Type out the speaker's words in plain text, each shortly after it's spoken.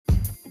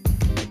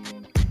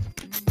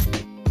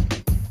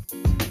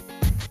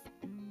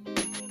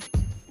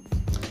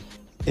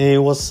Hey,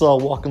 what's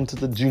up? Welcome to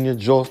the Junior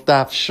Joe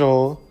Staff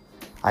Show.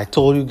 I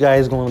told you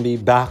guys going to be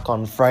back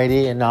on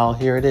Friday, and now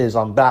here it is.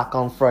 I'm back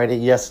on Friday.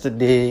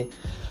 Yesterday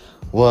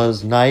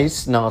was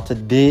nice. Now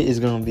today is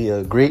going to be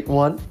a great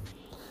one.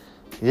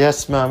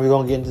 Yes, man, we're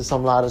going to get into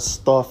some lot of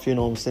stuff, you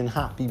know what I'm saying?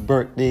 Happy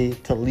birthday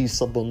to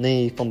Lisa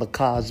Bonet from The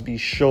Cosby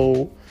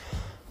Show.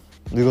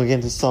 We're going to get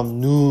into some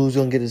news.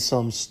 We're going to get into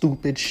some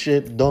stupid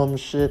shit, dumb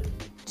shit,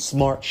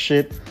 smart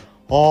shit,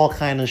 all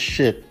kind of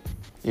shit.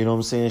 You know what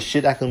I'm saying?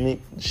 Shit that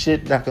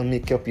can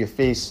make up your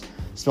face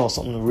smell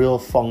something real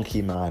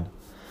funky, man.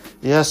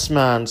 Yes,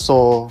 man.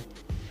 So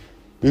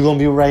we're gonna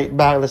be right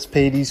back. Let's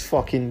pay these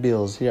fucking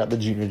bills here at the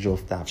Junior Joe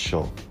Staff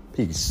Show.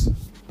 Peace.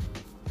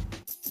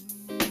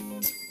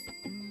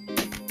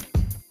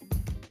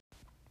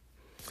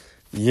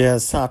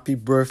 Yes, happy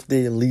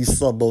birthday,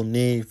 Lisa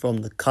Bonet from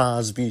The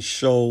Cosby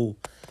Show.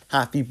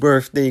 Happy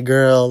birthday,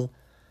 girl.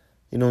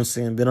 You know what I'm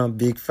saying? Been a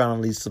big fan of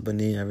Lisa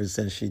Bonet ever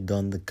since she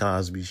done The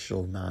Cosby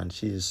Show, man.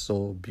 She is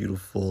so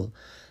beautiful.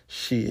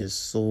 She is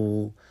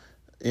so,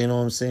 you know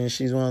what I'm saying?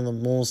 She's one of the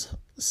most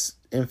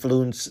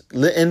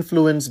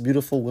influenced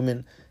beautiful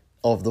women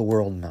of the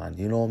world, man.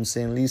 You know what I'm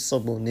saying? Lisa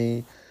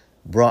Bonet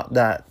brought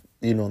that,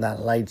 that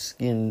light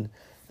skin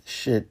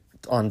shit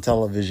on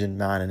television,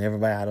 man, and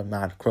everybody had a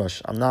mad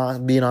crush. I'm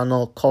not being on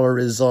no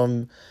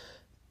colorism,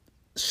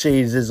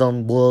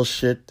 shadesism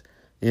bullshit.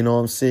 You know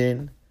what I'm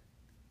saying?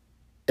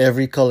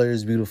 Every color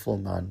is beautiful,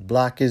 man.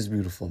 Black is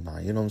beautiful,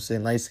 man. You know what I'm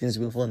saying? Light skin is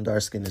beautiful and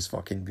dark skin is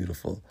fucking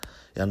beautiful.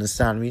 You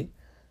understand me?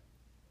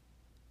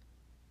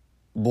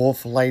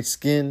 Both light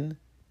skin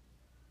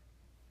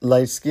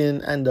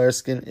and dark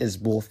skin is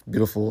both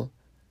beautiful.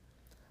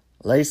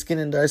 Light skin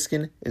and dark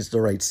skin is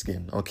the right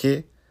skin,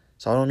 okay?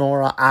 So I don't know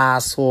what an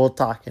asshole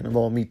talking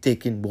about me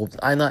taking both.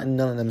 I'm not in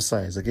none of them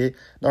sides, okay?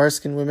 Dark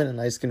skin women and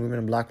light skin women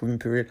and black women,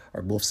 period,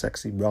 are both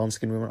sexy. Brown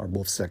skin women are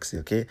both sexy,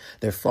 okay?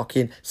 They're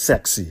fucking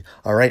sexy,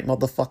 alright,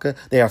 motherfucker?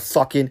 They are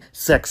fucking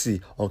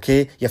sexy,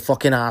 okay? You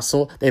fucking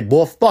asshole. They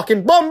both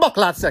fucking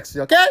bumbucklat sexy,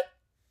 okay?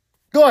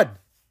 Good.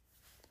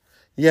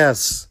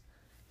 Yes.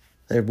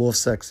 They're both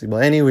sexy.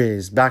 But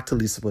anyways, back to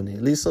Lisa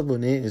Bonet. Lisa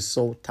Bonet is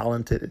so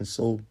talented and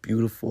so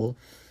beautiful.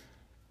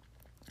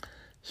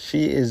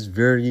 She is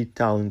very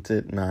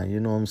talented, man.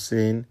 You know what I'm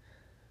saying?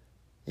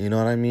 You know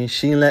what I mean?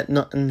 She ain't let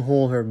nothing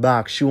hold her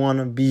back. She want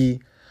to be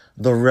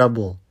the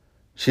rebel.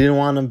 She didn't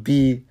want to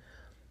be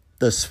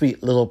the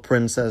sweet little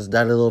princess,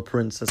 that little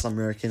princess,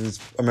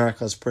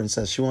 America's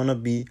princess. She want to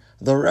be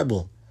the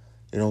rebel.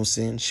 You know what I'm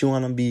saying? She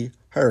want to be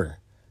her.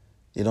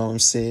 You know what I'm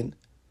saying?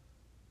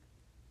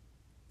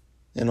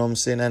 You know what I'm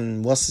saying?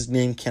 And what's his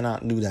name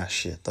cannot do that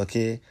shit,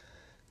 okay?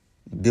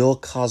 Bill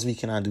Cosby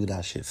cannot do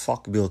that shit.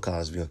 Fuck Bill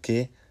Cosby,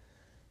 okay?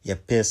 You're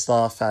pissed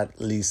off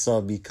at Lisa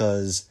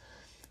because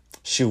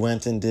she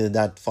went and did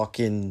that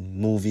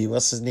fucking movie.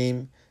 What's the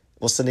name?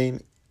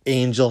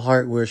 Angel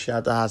Heart, where she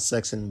had to have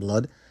sex in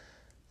blood.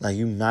 Like,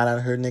 you mad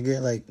at her,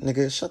 nigga? Like,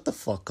 nigga, shut the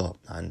fuck up,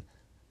 man.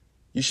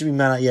 You should be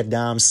mad at your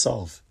damn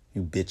self,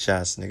 you bitch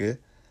ass nigga.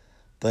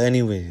 But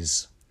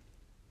anyways,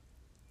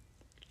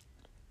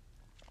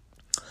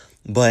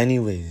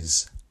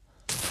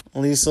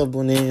 Lisa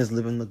Bonet is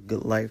living the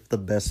good life, the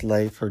best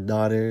life. Her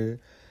daughter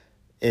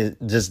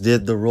just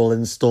did the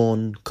Rolling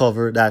Stone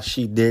cover that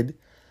she did,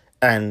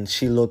 and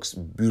she looks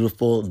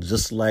beautiful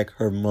just like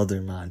her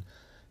mother, man.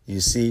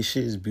 You see,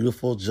 she is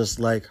beautiful just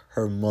like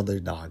her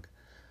mother, dog.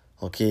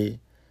 Okay?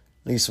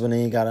 Lisa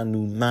Bonet got a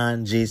new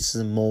man,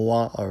 Jason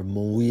Momoa or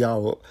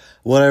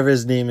whatever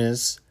his name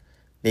is.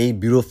 They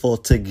beautiful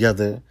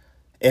together.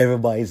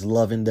 Everybody's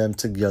loving them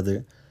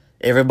together.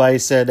 Everybody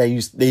said they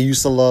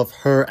used to love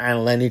her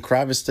and Lenny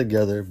Kravitz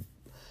together.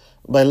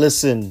 But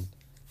listen,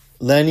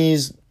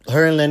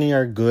 her and Lenny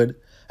are good,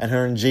 and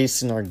her and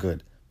Jason are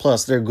good.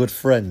 Plus, they're good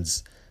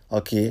friends.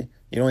 Okay?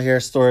 You don't hear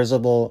stories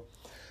about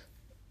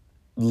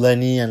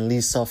Lenny and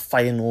Lisa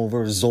fighting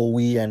over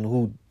Zoe and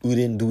who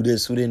didn't do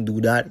this, who didn't do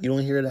that. You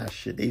don't hear that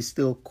shit. They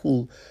still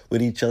cool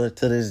with each other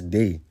to this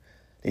day.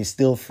 They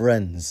still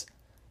friends.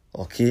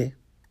 Okay?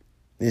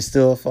 They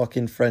still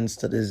fucking friends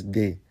to this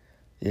day.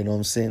 You know what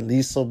I'm saying?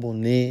 Lisa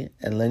Bonet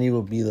and Lenny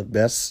will be the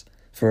best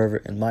forever.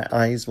 In my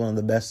eyes, one of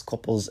the best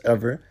couples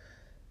ever.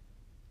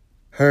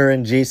 Her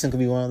and Jason could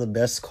be one of the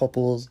best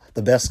couples,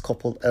 the best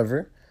couple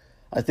ever.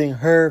 I think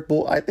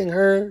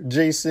her,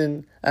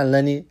 Jason, and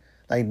Lenny,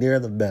 like, they're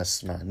the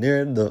best, man.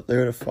 They're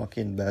the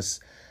fucking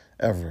best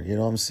ever. You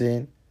know what I'm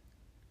saying?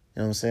 You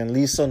know what I'm saying?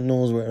 Lisa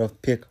knows where to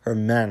pick her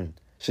man.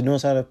 She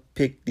knows how to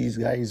pick these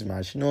guys,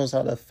 man. She knows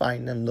how to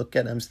find them, look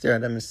at them, stare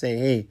at them, and say,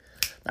 hey,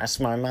 that's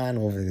my man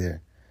over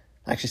there.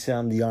 Like she said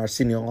on the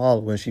Arsenio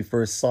Hall when she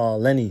first saw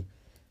Lenny.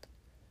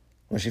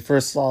 When she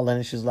first saw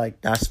Lenny, she's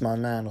like, that's my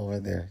man over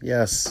there.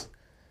 Yes.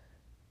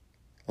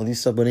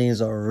 Lisa Bonet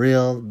is a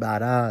real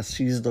badass.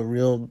 She's the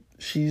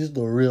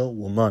real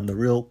woman, the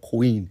real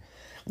queen.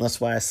 And that's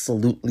why I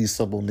salute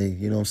Lisa Bonet.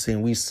 You know what I'm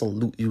saying? We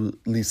salute you,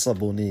 Lisa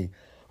Bonet,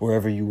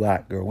 wherever you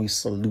at, girl. We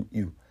salute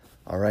you.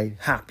 All right?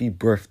 Happy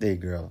birthday,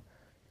 girl.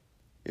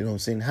 You know what I'm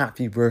saying?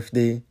 Happy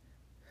birthday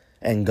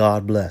and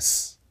God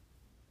bless.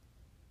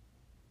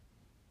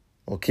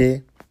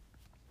 Okay?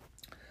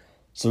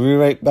 So we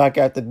right back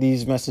after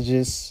these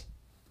messages.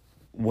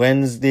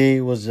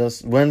 Wednesday was the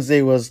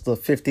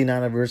 15th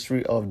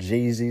anniversary of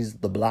Jay-Z's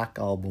The Black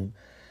Album.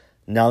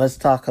 Now let's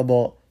talk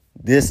about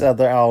this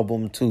other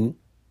album too.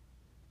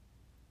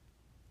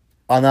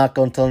 I'm not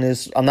gonna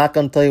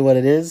tell you what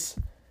it is,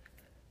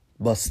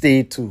 but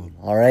stay tuned.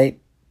 All right,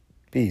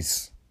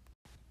 peace.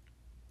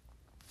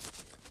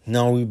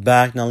 Now we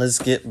back. Now let's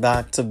get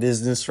back to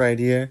business right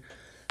here.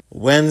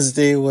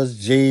 Wednesday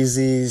was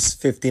Jay-Z's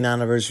 15th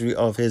anniversary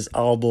of his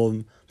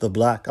album, The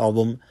Black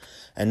Album.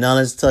 And now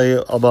let's tell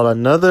you about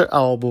another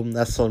album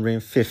that's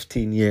celebrating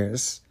 15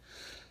 years.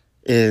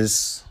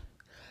 Is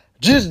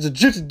just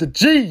the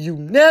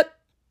G-Unit.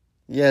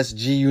 Yes,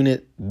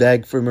 G-Unit,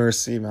 Beg for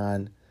Mercy,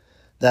 man.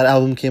 That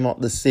album came out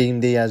the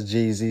same day as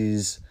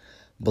Jay-Z's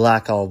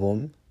Black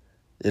Album.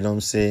 You know what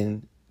I'm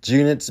saying?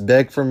 G-Unit's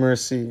Beg for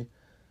Mercy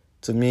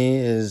to me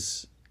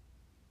is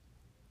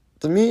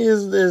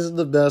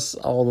the best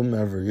album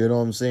ever. You know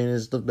what I'm saying?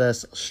 It's the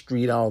best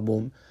street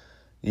album,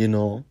 you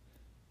know.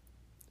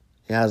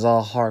 It has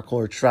all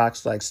hardcore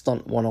tracks like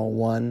Stunt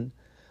 101.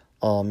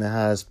 It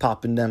has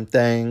Poppin' Them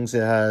Things. It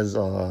has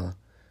what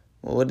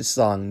is the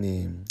song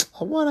name?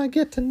 I wanna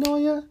get to know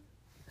ya.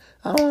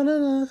 I wanna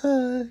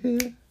know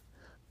you,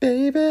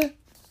 baby.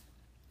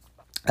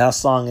 That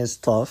song is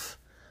tough.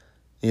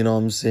 You know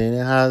what I'm saying?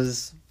 It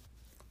has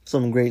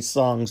some great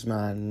songs,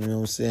 man. You know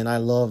what I'm saying? I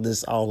love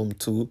this album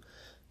too.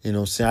 You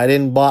know what I'm saying? I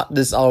didn't bought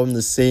this album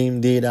the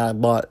same day that I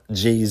bought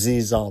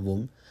Jay-Z's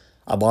album.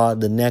 I bought it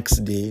the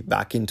next day,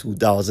 back in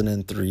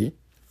 2003.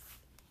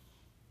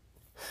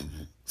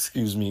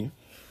 Excuse me.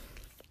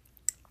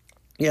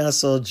 Yeah,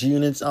 so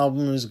G-Unit's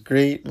album is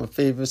great. My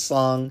favorite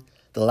song,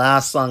 the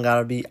last song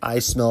gotta be I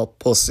Smell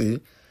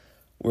Pussy,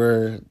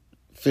 where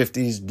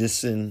 50's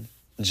dissing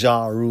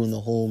Ja Rule and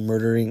the whole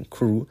murdering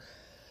crew,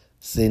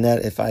 saying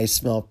that if I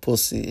smell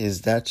pussy,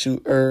 is that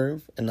you,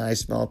 Irv? And I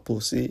smell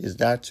pussy, is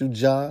that you,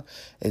 Ja?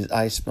 Is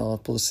I smell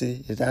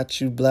pussy, is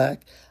that you,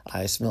 Black?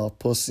 I smell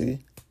pussy.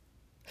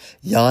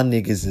 Y'all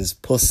niggas is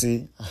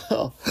pussy.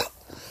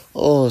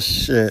 Oh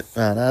shit,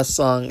 man. That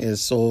song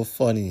is so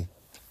funny.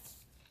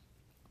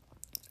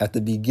 At the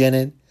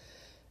beginning,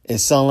 it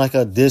sounds like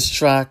a diss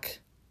track,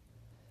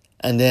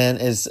 and then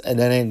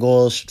it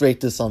goes straight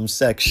to some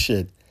sex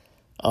shit.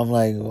 I'm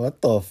like,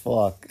 what the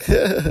fuck?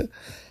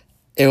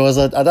 I thought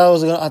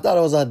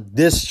it was a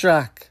diss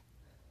track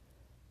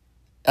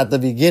at the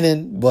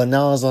beginning, but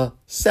now it's a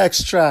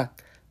sex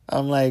track.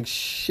 I'm like,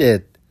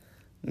 shit.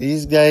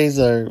 These guys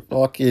are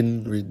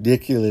fucking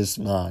ridiculous,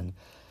 man.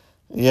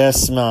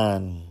 Yes,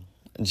 man.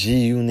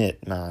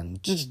 G-Unit, man.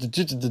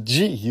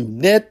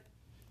 G-Unit.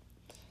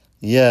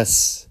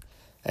 Yes.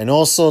 And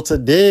also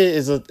today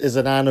is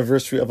an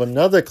anniversary of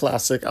another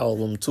classic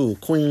album too.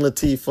 Queen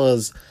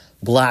Latifah's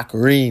Black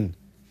Rain.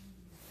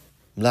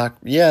 Black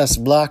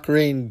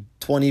Rain,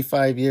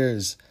 25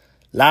 years.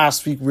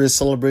 Last week we were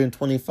celebrating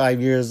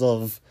 25 years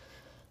of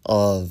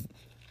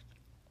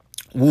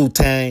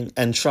Wu-Tang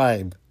and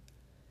Tribe.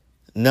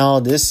 Now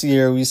this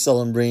week we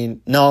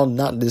celebrate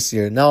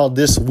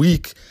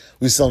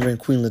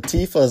Queen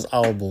Latifah's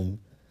album,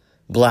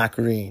 Black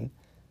Rain.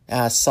 It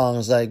has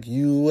songs like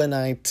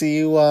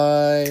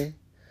U-N-I-T-Y,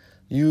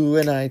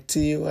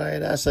 U-N-I-T-Y,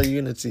 that's a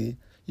unity.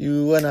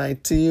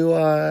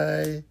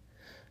 U-N-I-T-Y,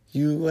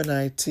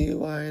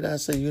 U-N-I-T-Y,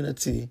 that's a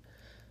unity.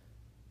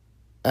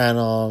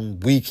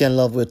 And Weekend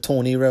Love with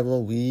Tony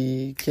Rebel,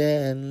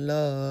 Weekend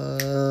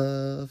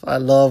Love. I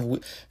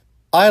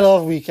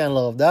love Weekend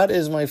Love. That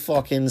is my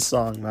fucking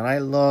song, man. I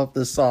love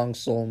the song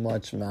so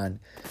much, man.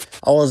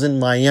 I was in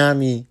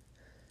Miami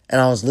and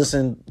I was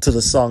listening to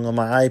the song on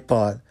my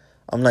iPod.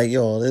 I'm like,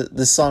 yo,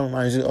 this song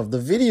reminds you of the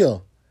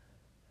video.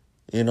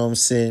 You know what I'm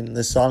saying?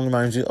 The song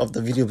reminds you of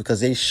the video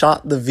because they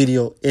shot the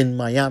video in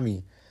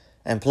Miami.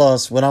 And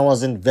plus, when I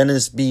was in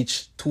Venice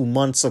Beach 2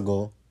 months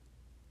ago,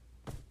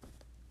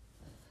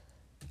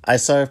 I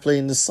started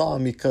playing the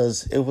song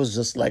because it was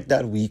just like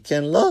that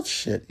Weekend Love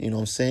shit. You know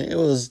what I'm saying? It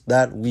was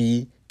that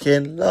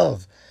Weekend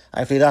Love.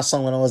 I played that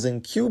song when I was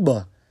in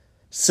Cuba.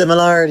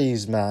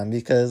 Similarities, man,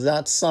 because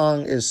that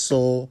song is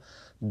so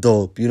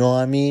dope. You know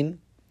what I mean?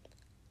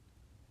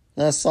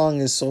 That song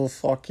is so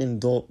fucking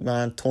dope,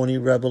 man. Tony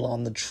Rebel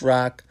on the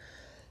track.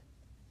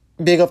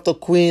 Big up to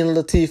Queen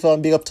Latifah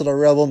and big up to the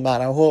Rebel,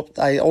 man. I hope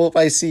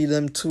I see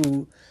them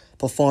two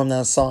perform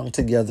that song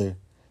together.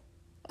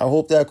 I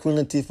hope that Queen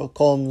Latifah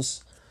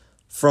comes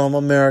from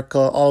America,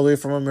 all the way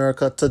from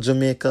America to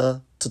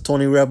Jamaica, to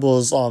Tony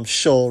Rebel's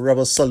show,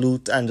 Rebel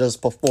Salute, and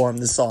just perform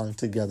the song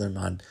together,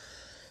 man.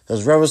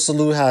 Because Rebel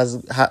Salute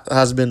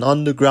has been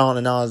underground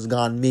and now has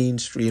gone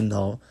mainstream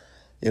now.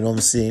 You know what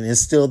I'm saying?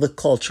 It's still the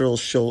cultural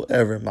show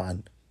ever,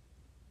 man.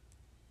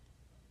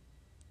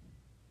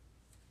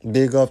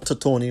 Big up to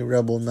Tony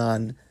Rebel,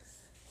 man.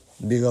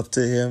 Big up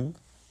to him.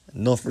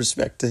 Enough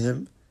respect to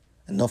him.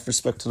 Enough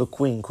respect to the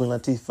Queen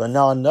Latifah.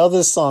 Now,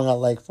 another song I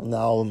like from the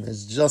album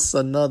is Just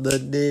Another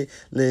Day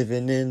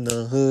Living in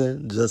the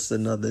Hood. Just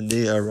Another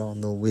Day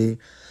Around the Way.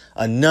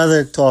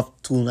 Another tough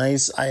tune.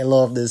 I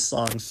love this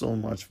song so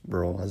much,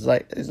 bro.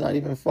 It's not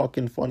even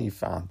fucking funny,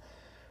 fam.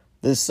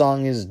 This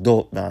song is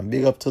dope, man.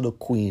 Big up to the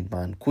Queen,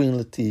 man. Queen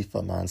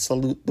Latifah, man.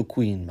 Salute the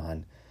Queen,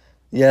 man.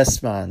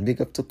 Yes, man.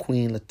 Big up to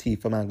Queen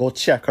Latifah, man. Go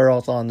check her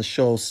out on the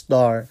show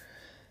Star.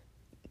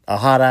 A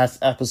hot ass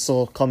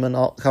episode coming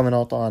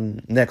out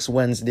on next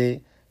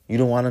Wednesday. You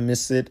don't want to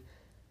miss it.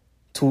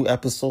 2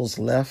 episodes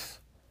left.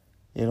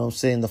 You know what I'm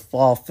saying? The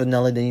fall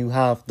finale. Then you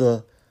have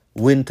the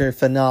winter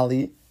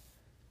finale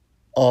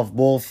of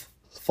both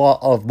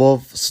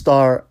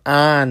Star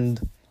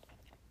and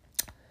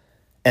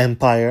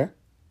Empire.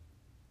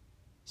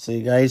 So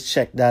you guys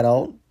check that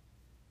out.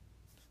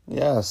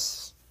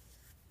 Yes.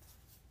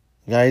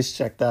 You guys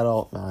check that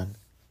out, man.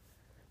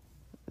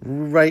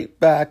 Right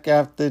back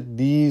after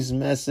these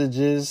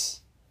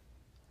messages.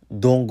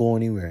 Don't go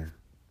anywhere.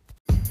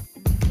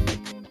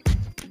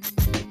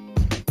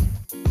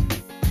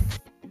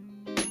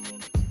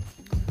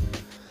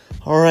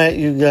 Alright,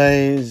 you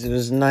guys. It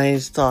was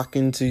nice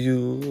talking to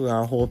you.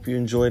 I hope you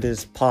enjoyed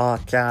this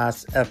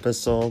podcast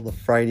episode, the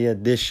Friday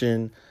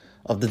edition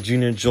of the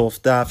Junior Joe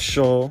Staff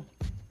Show.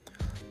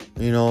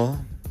 You know,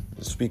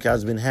 this week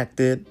has been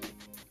hectic.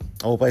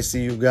 I hope I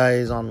see you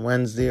guys on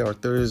Wednesday or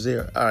Thursday.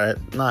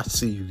 Alright, not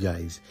see you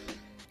guys.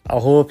 I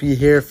hope you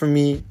hear from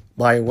me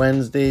by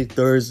Wednesday,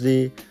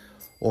 Thursday,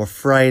 or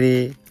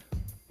Friday.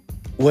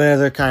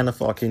 Whatever kind of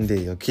fucking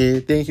day, okay?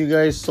 Thank you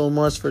guys so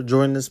much for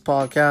joining this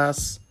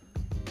podcast.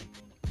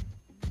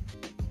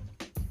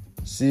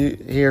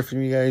 Hear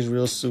from you guys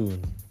real soon.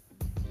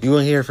 You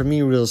gonna hear from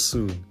me real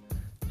soon.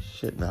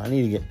 Shit, man, I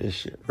need to get this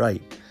shit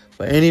right.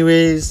 But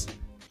anyways,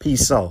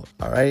 peace out.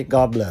 Alright,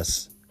 God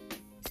bless.